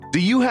Do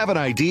you have an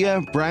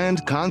idea,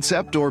 brand,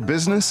 concept, or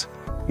business?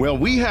 Well,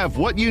 we have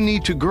what you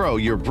need to grow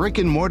your brick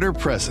and mortar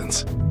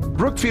presence.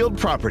 Brookfield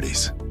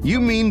Properties. You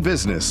mean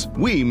business,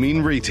 we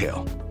mean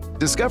retail.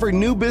 Discover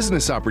new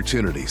business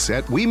opportunities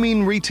at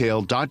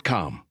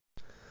wemeanretail.com.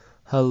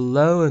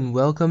 Hello and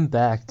welcome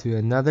back to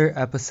another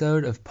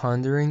episode of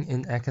Pondering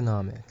in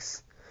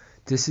Economics.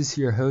 This is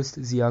your host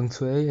Xiang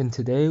Cui, and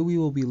today we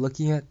will be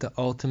looking at the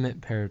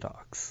ultimate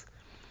paradox,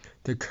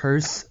 the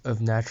curse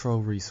of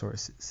natural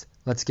resources.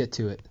 Let's get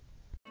to it.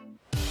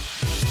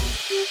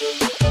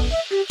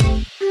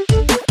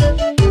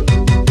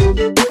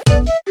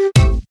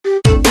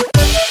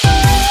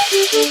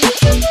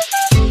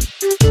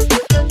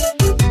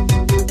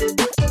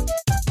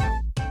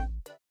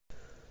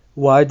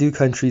 Why do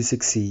countries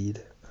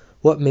succeed?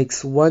 What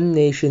makes one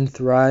nation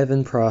thrive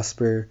and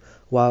prosper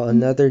while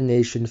another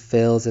nation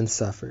fails and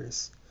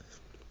suffers?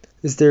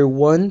 Is there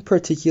one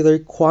particular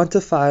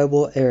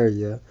quantifiable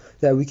area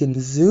that we can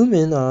zoom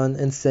in on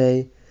and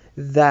say,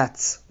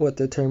 that's what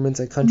determines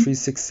a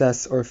country's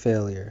success or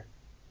failure?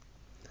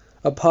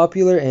 A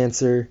popular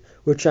answer,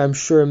 which I'm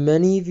sure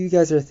many of you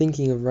guys are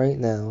thinking of right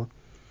now,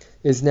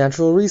 is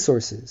natural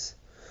resources.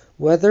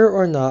 Whether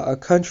or not a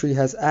country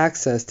has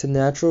access to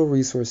natural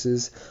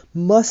resources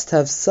must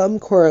have some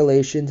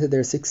correlation to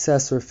their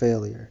success or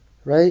failure,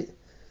 right?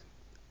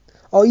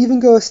 I'll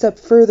even go a step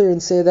further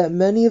and say that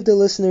many of the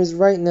listeners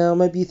right now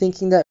might be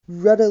thinking that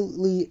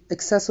readily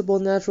accessible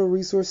natural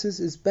resources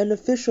is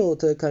beneficial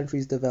to a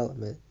country's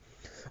development,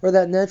 or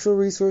that natural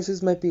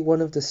resources might be one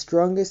of the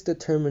strongest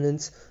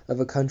determinants of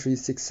a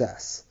country's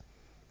success.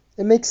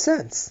 It makes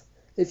sense.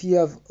 If you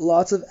have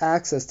lots of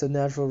access to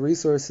natural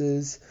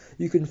resources,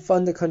 you can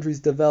fund a country's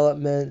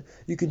development,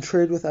 you can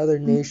trade with other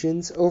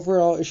nations,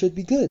 overall it should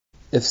be good.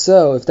 If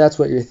that's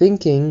what you're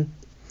thinking,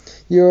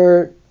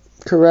 you're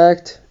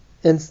correct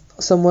and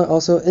somewhat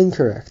also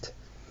incorrect.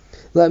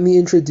 Let me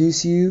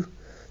introduce you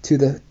to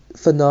the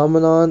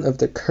phenomenon of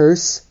the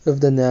curse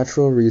of the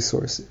natural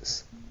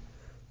resources.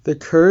 The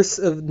curse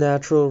of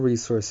natural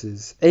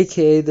resources,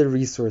 aka the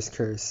resource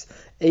curse,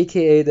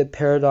 aka the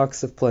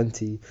paradox of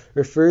plenty,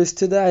 refers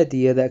to the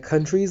idea that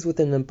countries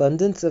with an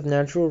abundance of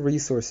natural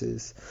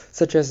resources,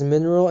 such as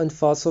mineral and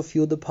fossil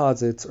fuel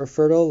deposits or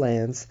fertile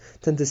lands,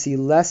 tend to see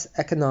less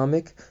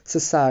economic,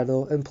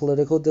 societal, and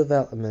political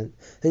development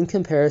in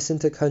comparison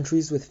to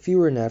countries with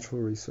fewer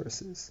natural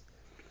resources.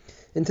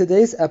 In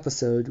today's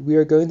episode, we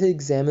are going to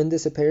examine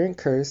this apparent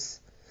curse,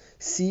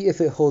 see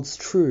if it holds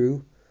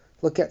true,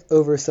 look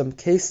over some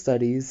case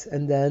studies,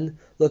 and then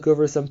look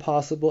over some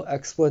possible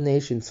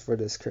explanations for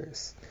this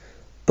curse.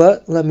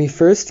 But let me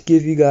first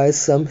give you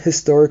guys some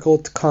historical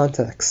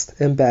context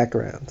and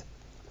background.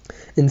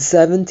 In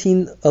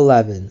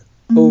 1711,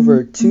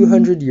 over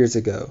 200 years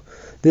ago,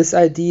 this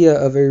idea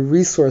of a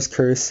resource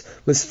curse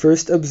was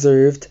first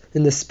observed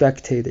in The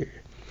Spectator.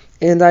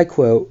 And I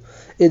quote,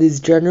 "It is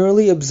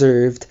generally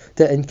observed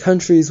that in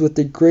countries with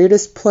the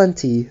greatest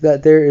plenty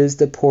that there is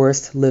the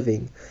poorest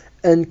living."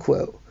 End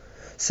quote.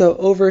 So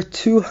over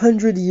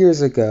 200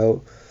 years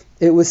ago,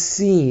 it was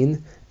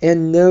seen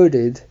and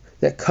noted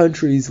that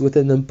countries with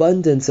an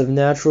abundance of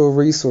natural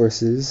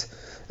resources,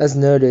 as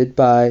noted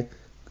by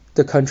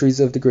the countries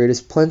of the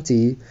greatest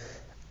plenty,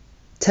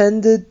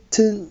 tended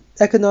to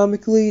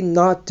economically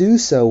not do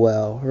so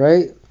well,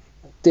 right?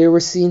 They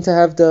were seen to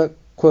have the,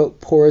 quote,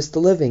 poorest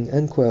living,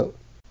 end quote.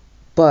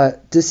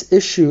 But this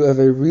issue of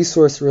a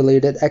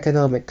resource-related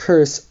economic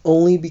curse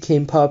only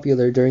became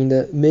popular during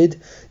the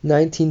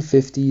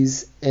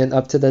mid-1950s and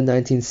up to the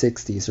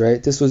 1960s,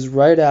 right? This was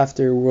right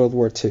after World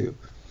War II.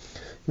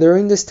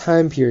 During this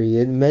time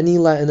period, many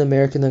Latin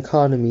American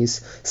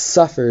economies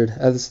suffered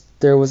as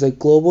there was a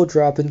global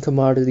drop in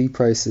commodity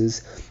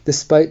prices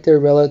despite their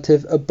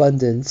relative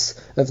abundance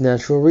of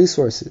natural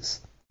resources.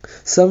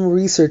 Some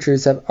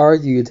researchers have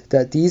argued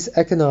that these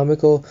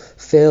economical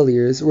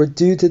failures were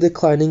due to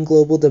declining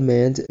global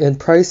demand and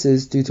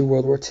prices due to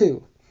World War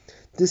II,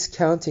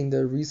 discounting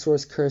the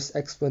resource curse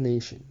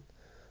explanation.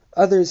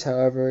 Others,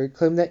 however,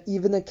 claim that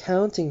even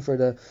accounting for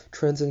the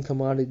trends in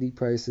commodity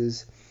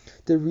prices,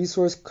 the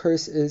resource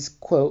curse is,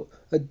 quote,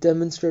 a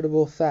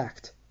demonstrable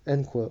fact,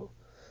 end quote.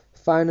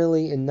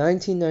 Finally, in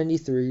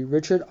 1993,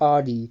 Richard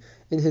Oddy,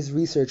 in his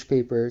research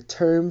paper,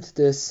 termed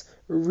this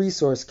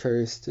resource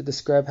curse to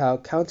describe how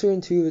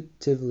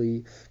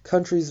counterintuitively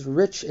countries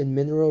rich in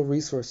mineral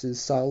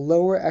resources saw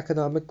lower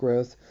economic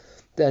growth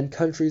than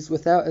countries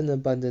without an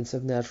abundance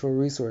of natural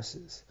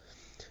resources.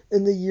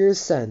 In the years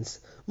since,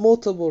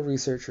 multiple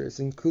researchers,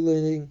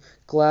 including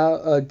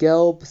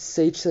Gelb,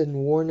 Sachsen,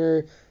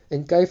 Warner,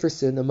 and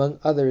Geiferson, among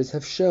others,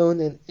 have shown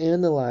and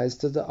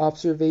analyzed the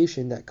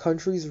observation that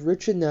countries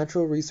rich in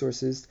natural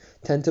resources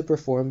tend to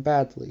perform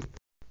badly.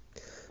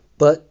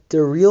 But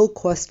the real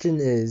question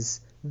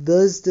is,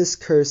 does this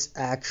curse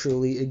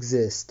actually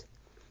exist?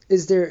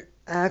 Is there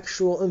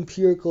actual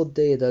empirical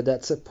data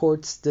that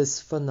supports this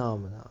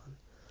phenomenon?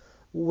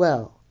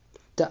 Well,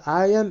 the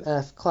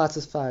IMF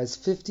classifies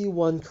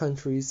 51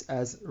 countries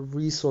as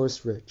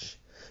resource rich,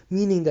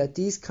 meaning that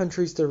these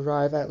countries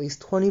derive at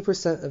least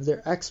 20% of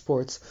their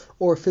exports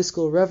or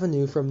fiscal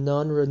revenue from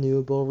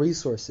non-renewable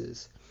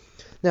resources.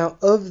 Now,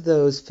 of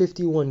those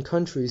 51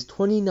 countries,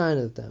 29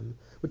 of them,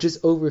 which is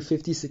over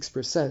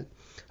 56%,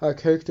 are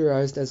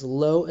characterized as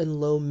low and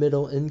low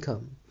middle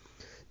income.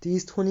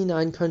 These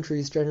 29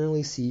 countries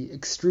generally see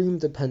extreme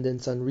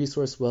dependence on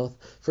resource wealth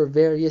for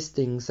various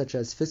things such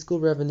as fiscal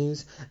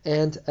revenues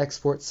and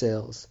export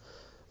sales,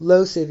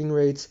 low saving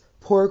rates,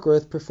 poor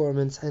growth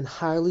performance, and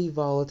highly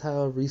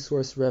volatile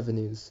resource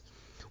revenues,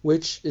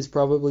 which is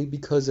probably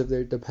because of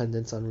their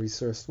dependence on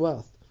resource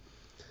wealth.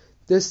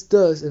 This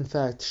does, in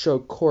fact, show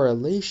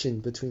correlation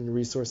between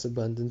resource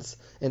abundance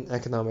and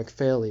economic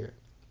failure.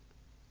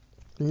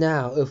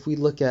 Now, if we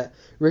look at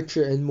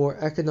richer and more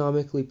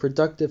economically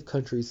productive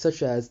countries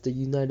such as the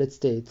United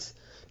States,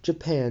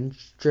 Japan,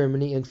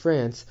 Germany, and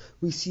France,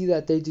 we see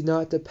that they do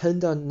not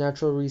depend on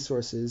natural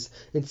resources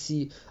and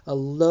see a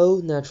low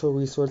natural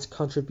resource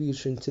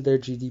contribution to their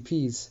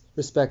GDPs,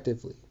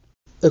 respectively.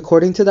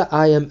 According to the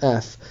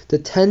IMF, the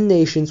 10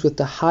 nations with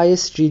the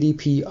highest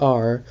GDP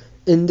are,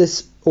 in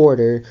this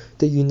order,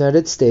 the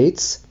United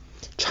States,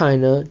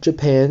 China,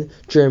 Japan,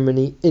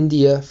 Germany,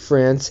 India,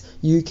 France,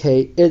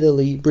 UK,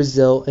 Italy,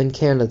 Brazil, and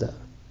Canada.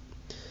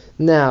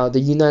 Now, the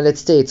United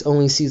States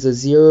only sees a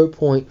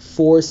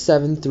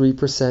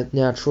 0.473%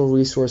 natural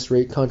resource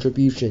rate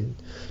contribution.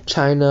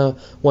 China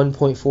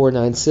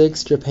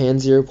 1.496, Japan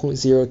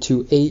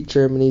 0.028,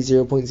 Germany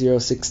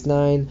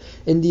 0.069,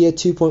 India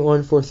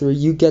 2.143.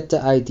 You get the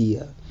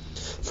idea.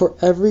 For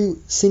every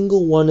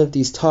single one of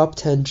these top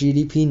 10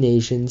 GDP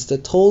nations, the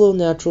total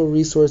natural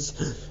resource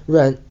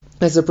rent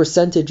as a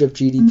percentage of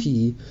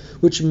GDP,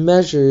 which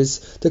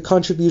measures the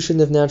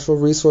contribution of natural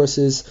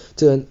resources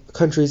to a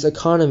country's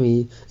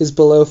economy, is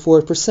below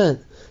 4%,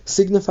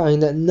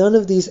 signifying that none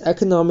of these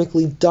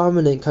economically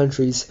dominant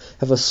countries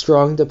have a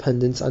strong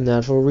dependence on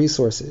natural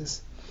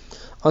resources.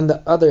 On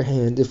the other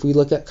hand, if we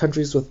look at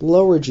countries with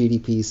lower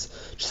GDPs,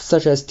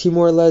 such as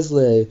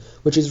Timor-Leste,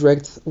 which is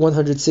ranked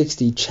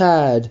 160,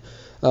 Chad,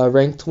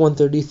 ranked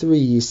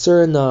 133,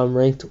 Suriname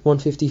ranked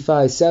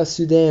 155, South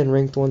Sudan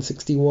ranked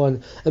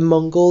 161, and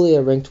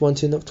Mongolia ranked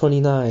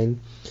 129.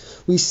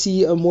 We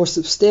see a more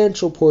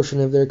substantial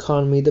portion of their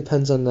economy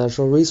depends on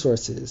natural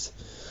resources,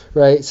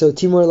 right? So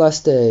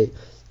Timor-Leste,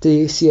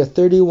 they see a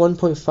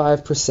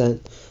 31.5%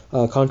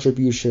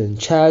 contribution.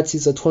 Chad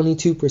sees a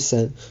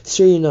 22%.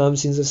 Suriname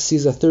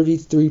sees a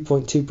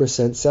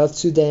 33.2%. South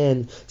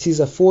Sudan sees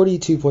a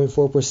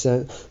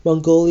 42.4%.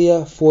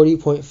 Mongolia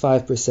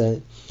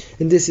 40.5%.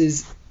 And this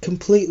is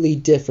completely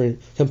different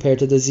compared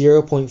to the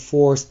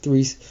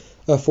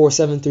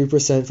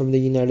 0.473% from the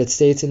United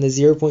States and the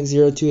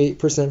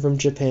 0.028% from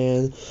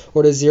Japan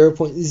or the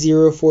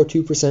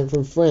 0.042%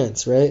 from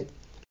France, right?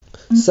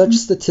 Such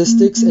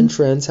statistics and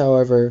trends,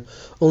 however,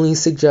 only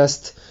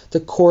suggest the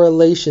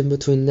correlation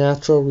between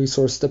natural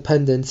resource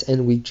dependence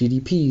and weak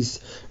GDPs,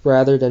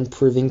 rather than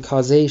proving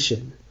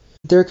causation.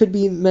 There could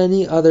be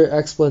many other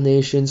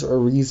explanations or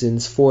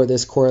reasons for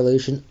this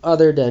correlation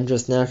other than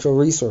just natural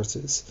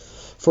resources.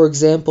 For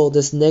example,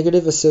 this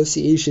negative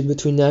association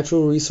between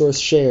natural resource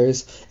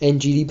shares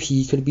and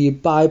GDP could be a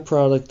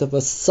byproduct of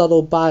a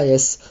subtle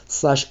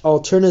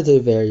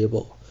bias/alternative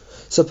variable.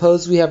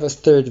 Suppose we have a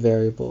third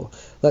variable,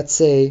 let's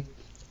say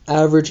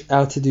average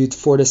altitude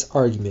for this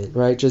argument,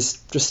 right?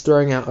 Just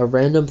throwing out a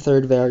random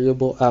third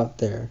variable out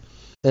there.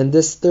 And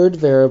this third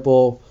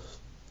variable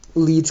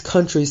leads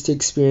countries to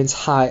experience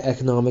high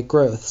economic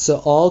growth. So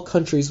all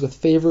countries with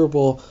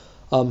favorable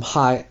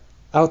high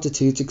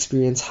altitudes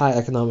experience high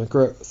economic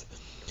growth.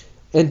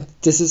 And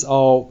this is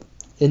all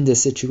in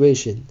this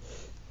situation.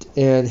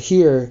 And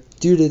here,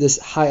 due to this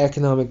high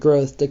economic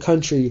growth, the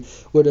country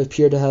would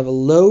appear to have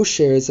low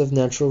shares of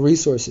natural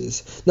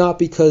resources, not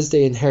because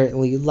they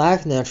inherently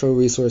lack natural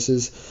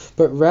resources,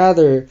 but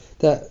rather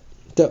that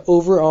the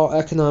overall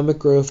economic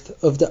growth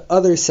of the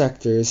other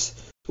sectors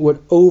would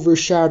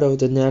overshadow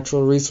the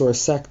natural resource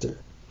sector.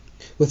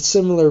 With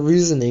similar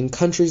reasoning,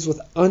 countries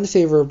with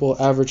unfavorable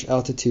average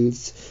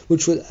altitudes,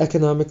 which would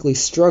economically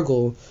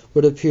struggle,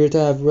 would appear to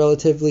have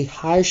relatively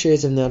high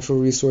shares of natural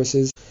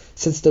resources,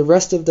 since the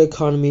rest of the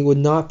economy would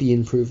not be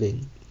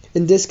improving.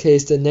 In this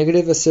case, the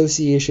negative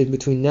association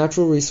between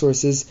natural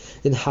resources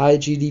and high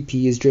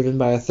GDP is driven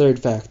by a third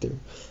factor,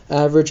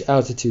 average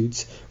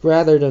altitudes,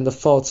 rather than the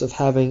faults of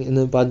having an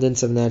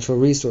abundance of natural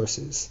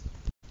resources.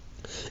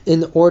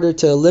 In order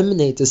to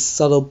eliminate this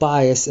subtle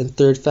bias and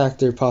third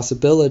factor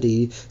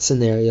possibility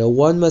scenario,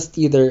 one must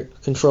either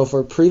control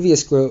for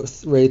previous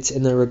growth rates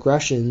in a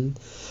regression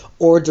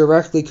or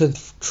directly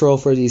control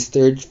for these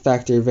third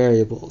factor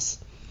variables.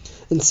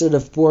 Instead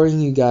of boring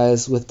you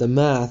guys with the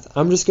math,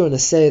 I'm just going to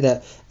say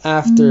that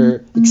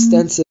after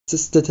extensive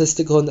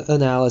statistical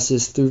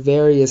analysis through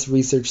various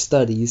research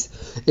studies,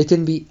 it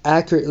can be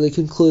accurately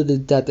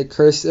concluded that the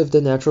curse of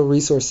the natural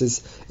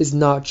resources is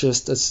not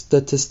just a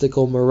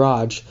statistical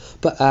mirage,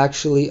 but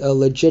actually a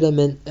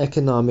legitimate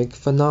economic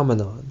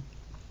phenomenon.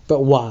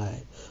 But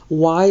why?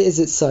 Why is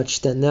it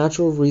such that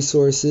natural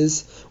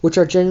resources, which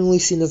are generally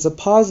seen as a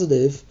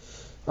positive,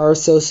 are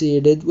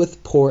associated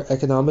with poor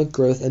economic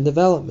growth and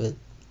development.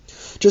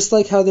 Just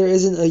like how there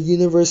isn't a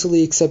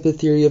universally accepted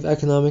theory of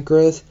economic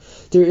growth,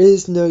 there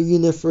is no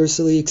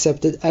universally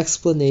accepted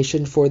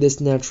explanation for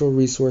this natural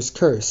resource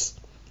curse.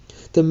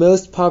 The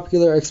most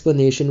popular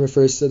explanation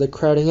refers to the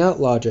crowding out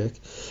logic,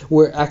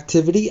 where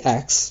activity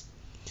X,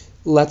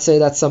 let's say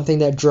that's something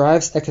that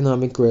drives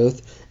economic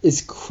growth,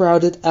 is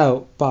crowded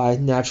out by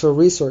natural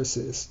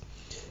resources.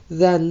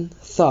 Then,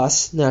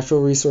 thus,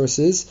 natural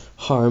resources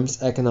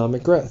harms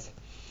economic growth.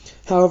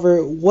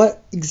 However,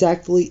 what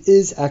exactly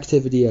is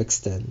activity X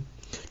then?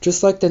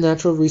 Just like the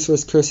natural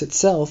resource curse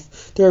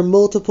itself, there are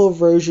multiple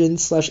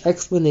versions /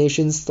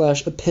 explanations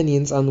 /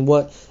 opinions on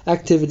what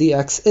activity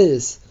X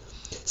is.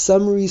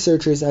 Some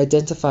researchers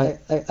identify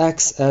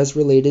X as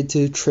related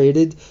to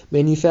traded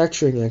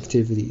manufacturing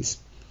activities.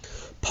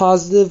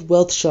 Positive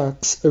wealth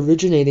shocks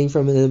originating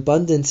from an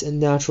abundance in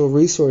natural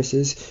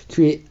resources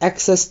create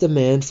excess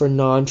demand for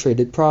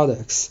non-traded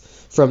products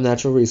from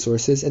natural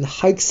resources and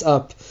hikes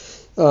up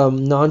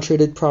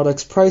non-traded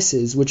products'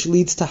 prices, which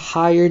leads to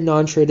higher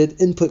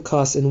non-traded input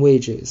costs and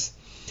wages.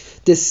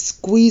 This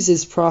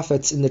squeezes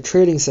profits in the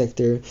trading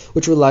sector,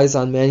 which relies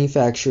on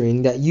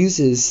manufacturing that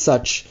uses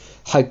such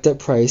hiked-up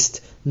priced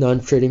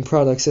non-trading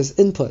products as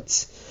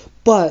inputs.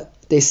 But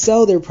they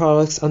sell their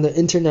products on the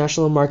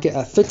international market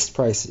at fixed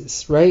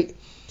prices, right?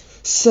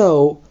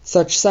 So,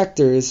 such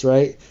sectors,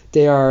 right,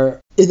 they are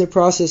in the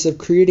process of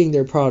creating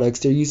their products,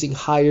 they're using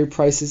higher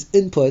prices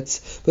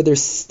inputs, but they're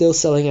still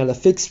selling at a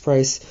fixed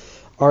price,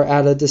 are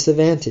at a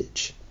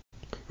disadvantage,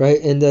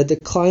 right? And the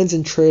declines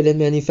in trade and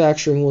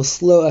manufacturing will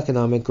slow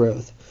economic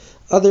growth.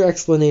 Other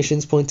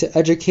explanations point to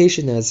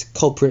education as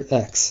culprit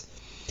X.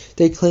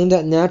 They claim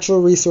that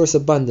natural resource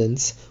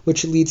abundance,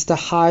 which leads to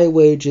high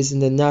wages in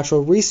the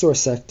natural resource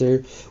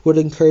sector, would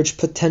encourage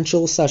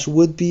potential /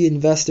 would-be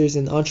investors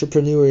and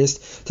entrepreneurs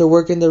to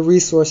work in the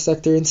resource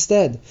sector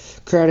instead,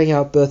 crowding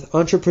out both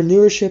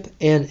entrepreneurship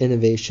and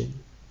innovation.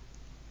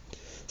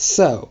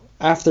 So,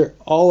 after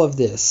all of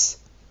this,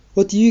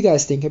 what do you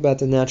guys think about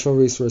the natural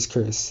resource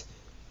curse?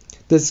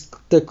 Does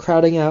the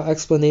crowding out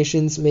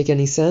explanations make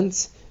any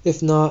sense?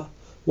 If not,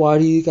 why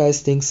do you guys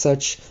think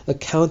such a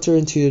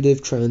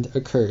counterintuitive trend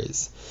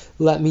occurs?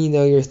 Let me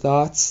know your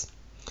thoughts.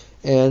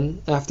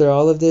 And after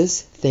all of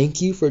this,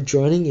 thank you for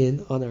joining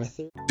in on our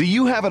third. Do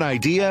you have an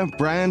idea,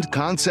 brand,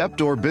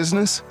 concept, or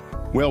business?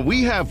 Well,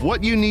 we have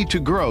what you need to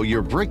grow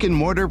your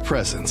brick-and-mortar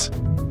presence.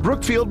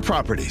 Brookfield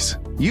Properties.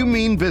 You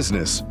mean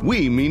business,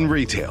 we mean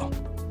retail.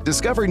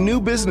 Discover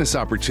new business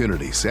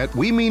opportunities at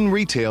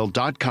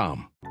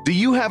wemeanretail.com. Do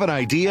you have an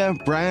idea,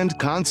 brand,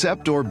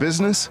 concept, or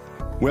business?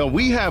 Well,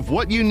 we have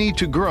what you need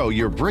to grow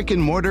your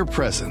brick-and-mortar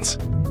presence.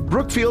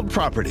 Brookfield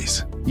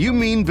Properties. You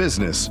mean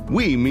business,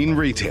 we mean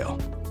retail.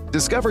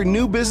 Discover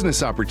new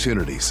business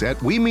opportunities at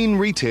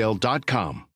wemeanretail.com.